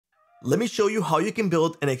Let me show you how you can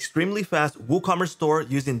build an extremely fast WooCommerce store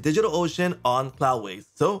using DigitalOcean on CloudWays.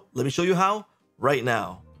 So let me show you how right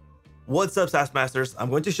now. What's up, SaaS Masters? I'm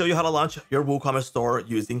going to show you how to launch your WooCommerce store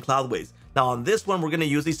using CloudWays. Now on this one, we're going to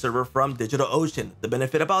use a server from DigitalOcean. The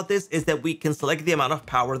benefit about this is that we can select the amount of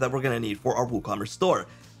power that we're going to need for our WooCommerce store.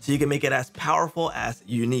 So you can make it as powerful as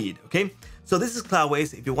you need, okay? So this is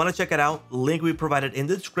CloudWays. If you want to check it out, link will be provided in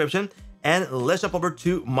the description. And let's jump over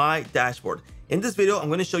to my dashboard. In this video, I'm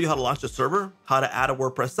going to show you how to launch the server, how to add a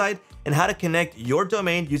WordPress site, and how to connect your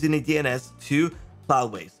domain using a DNS to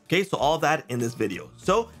CloudWays. Okay, so all of that in this video.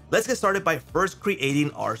 So let's get started by first creating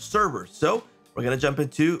our server. So we're going to jump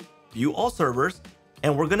into View All Servers,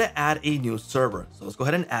 and we're going to add a new server. So let's go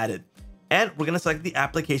ahead and add it. And we're going to select the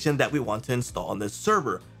application that we want to install on this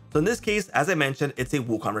server. So in this case, as I mentioned, it's a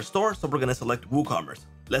WooCommerce store. So we're going to select WooCommerce.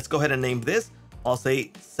 Let's go ahead and name this. I'll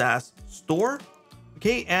say SaaS Store.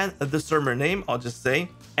 Okay, and the server name, I'll just say,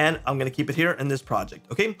 and I'm going to keep it here in this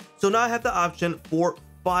project. Okay, so now I have the option for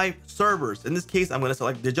 5 servers. In this case, I'm going to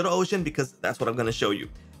select DigitalOcean because that's what I'm going to show you.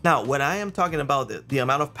 Now, when I am talking about the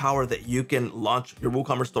amount of power that you can launch your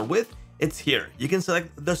WooCommerce store with, it's here. You can select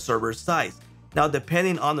the server size. Now,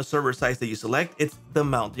 depending on the server size that you select, it's the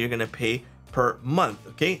amount that you're going to pay per month.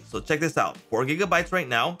 Okay, so check this out. 4 gigabytes right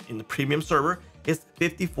now in the premium server is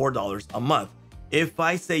 $54 a month. If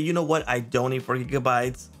I say, you know what, I don't need 4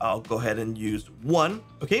 gigabytes, I'll go ahead and use 1,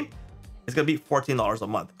 okay? It's gonna be $14 a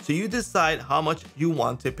month. So you decide how much you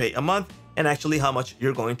want to pay a month and actually how much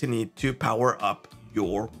you're going to need to power up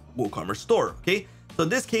your WooCommerce store, okay? So in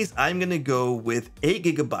this case, I'm gonna go with 8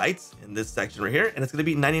 gigabytes in this section right here, and it's gonna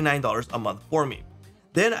be $99 a month for me.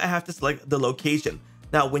 Then I have to select the location.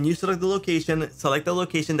 Now, when you select the location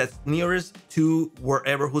that's nearest to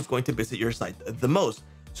wherever who's going to visit your site the most.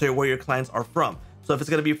 So where your clients are from. So if it's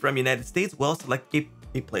going to be from United States, well, select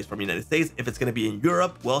a place from United States. If it's going to be in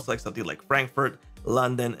Europe, well, select something like Frankfurt,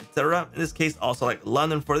 London, etc. In this case, I'll select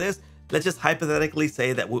London for this. Let's just hypothetically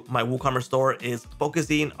say that my WooCommerce store is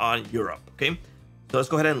focusing on Europe. Okay, so let's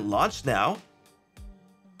go ahead and launch now.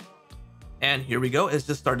 And here we go. It's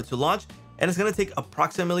just started to launch, and it's going to take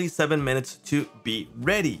approximately 7 minutes to be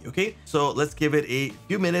ready. Okay, so let's give it a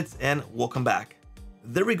few minutes and we'll come back.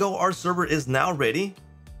 There we go. Our server is now ready.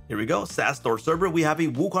 Here we go, SaaS store server. We have a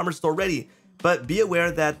WooCommerce store ready, but be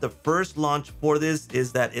aware that the first launch for this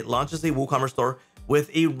is that it launches a WooCommerce store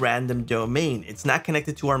with a random domain. It's not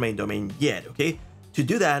connected to our main domain yet, okay? To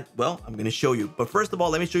do that, well, I'm gonna show you. But first of all,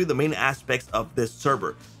 let me show you the main aspects of this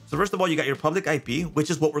server. So first of all, you got your public IP, which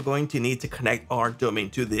is what we're going to need to connect our domain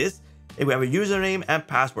to this. And we have a username and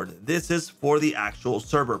password. This is for the actual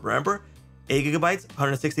server. Remember, 8 gigabytes,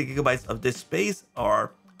 160 gigabytes of this space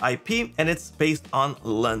are IP, and it's based on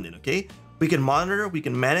London. Okay, we can monitor, we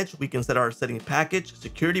can manage, we can set our setting package,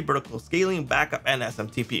 security, vertical scaling, backup, and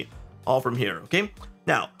SMTP all from here. Okay,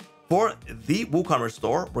 now for the WooCommerce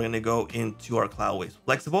store, we're going to go into our CloudWays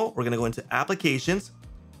Flexible. We're going to go into applications,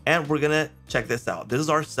 and we're going to check this out. This is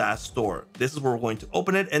our SaaS store. This is where we're going to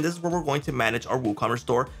open it, and this is where we're going to manage our WooCommerce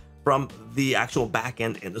store from the actual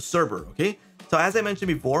backend in the server. Okay, so as I mentioned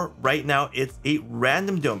before, right now it's a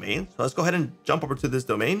random domain. So let's go ahead and jump over to this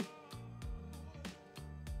domain.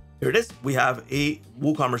 Here it is. We have a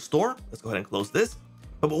WooCommerce store. Let's go ahead and close this.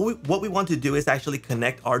 But what we want to do is actually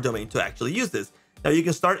connect our domain to actually use this. Now you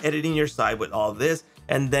can start editing your site with all of this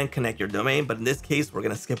and then connect your domain. But in this case, we're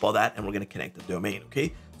going to skip all that and we're going to connect the domain.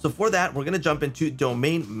 Okay, so for that, we're going to jump into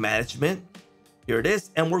domain management. Here it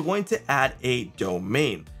is. And we're going to add a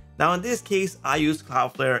domain. Now, in this case, I use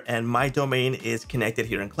Cloudflare and my domain is connected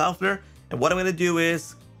here in Cloudflare. And what I'm going to do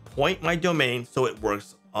is point my domain so it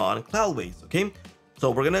works on CloudWays. Okay,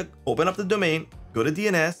 so we're going to open up the domain, go to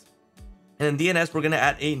DNS, and in DNS, we're going to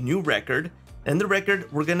add a new record. And the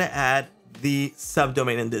record, we're going to add the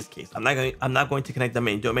subdomain in this case. I'm not going to connect the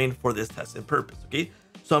main domain for this testing purpose. Okay,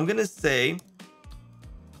 so I'm going to say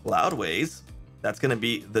CloudWays. That's going to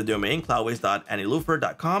be the domain,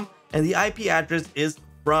 cloudways.annielufer.com. And the IP address is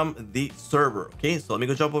from the server. Okay, so let me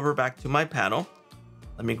go jump over back to my panel.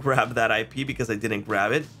 Let me grab that IP because I didn't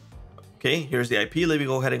grab it. Okay, here's the IP. Let me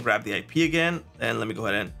go ahead and grab the IP again, and let me go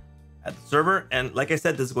ahead and add the server. And like I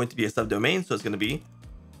said, this is going to be a subdomain, so it's going to be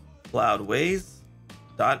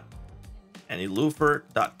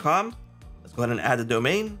cloudways.annielufer.com. Let's go ahead and add the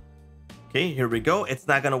domain. Okay, here we go. It's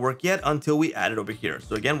not going to work yet until we add it over here.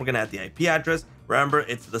 So again, we're going to add the IP address. Remember,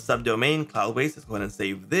 it's the subdomain CloudWays. Let's go ahead and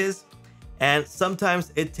save this. And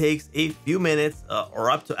sometimes it takes a few minutes or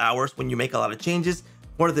up to hours when you make a lot of changes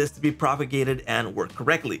for this to be propagated and work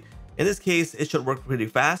correctly. In this case, it should work pretty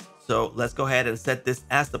fast. So let's go ahead and set this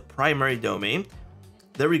as the primary domain.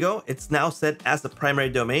 There we go. It's now set as the primary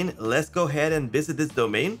domain. Let's go ahead and visit this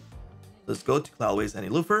domain. Let's go to CloudWays and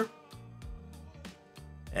DigitalOcean.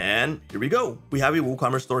 And here we go. We have a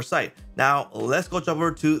WooCommerce store site. Now let's go jump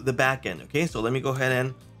over to the backend. Okay, so let me go ahead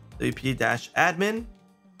and wp-admin.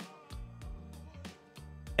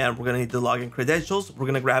 And we're gonna need the login credentials. We're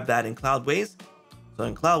gonna grab that in CloudWays. So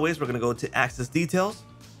in CloudWays, we're gonna go to access details,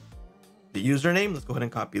 the username. Let's go ahead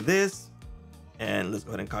and copy this. And let's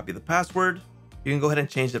go ahead and copy the password. You can go ahead and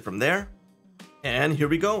change it from there. And here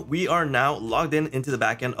we go. We are now logged in into the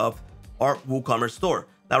backend of our WooCommerce store.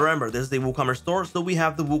 Now remember, this is the WooCommerce store, so we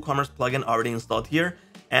have the WooCommerce plugin already installed here,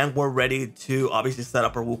 and we're ready to obviously set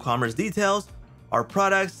up our WooCommerce details, our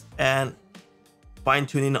products, and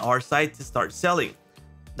fine-tuning our site to start selling.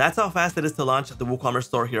 That's how fast it is to launch the WooCommerce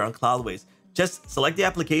store here on CloudWays. Just select the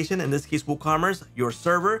application, in this case WooCommerce, your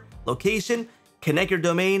server, location, connect your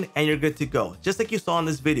domain, and you're good to go. Just like you saw in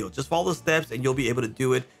this video, just follow the steps and you'll be able to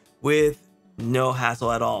do it with no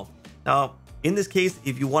hassle at all. Now, in this case,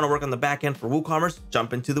 if you want to work on the backend for WooCommerce,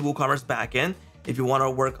 jump into the WooCommerce backend. If you want to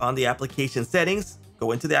work on the application settings,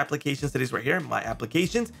 go into the application settings right here, my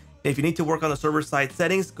applications. And if you need to work on the server side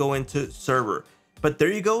settings, go into server. But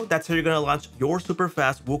there you go. That's how you're going to launch your super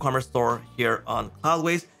fast WooCommerce store here on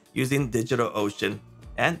CloudWays using DigitalOcean.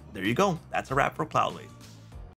 And there you go. That's a wrap for CloudWays.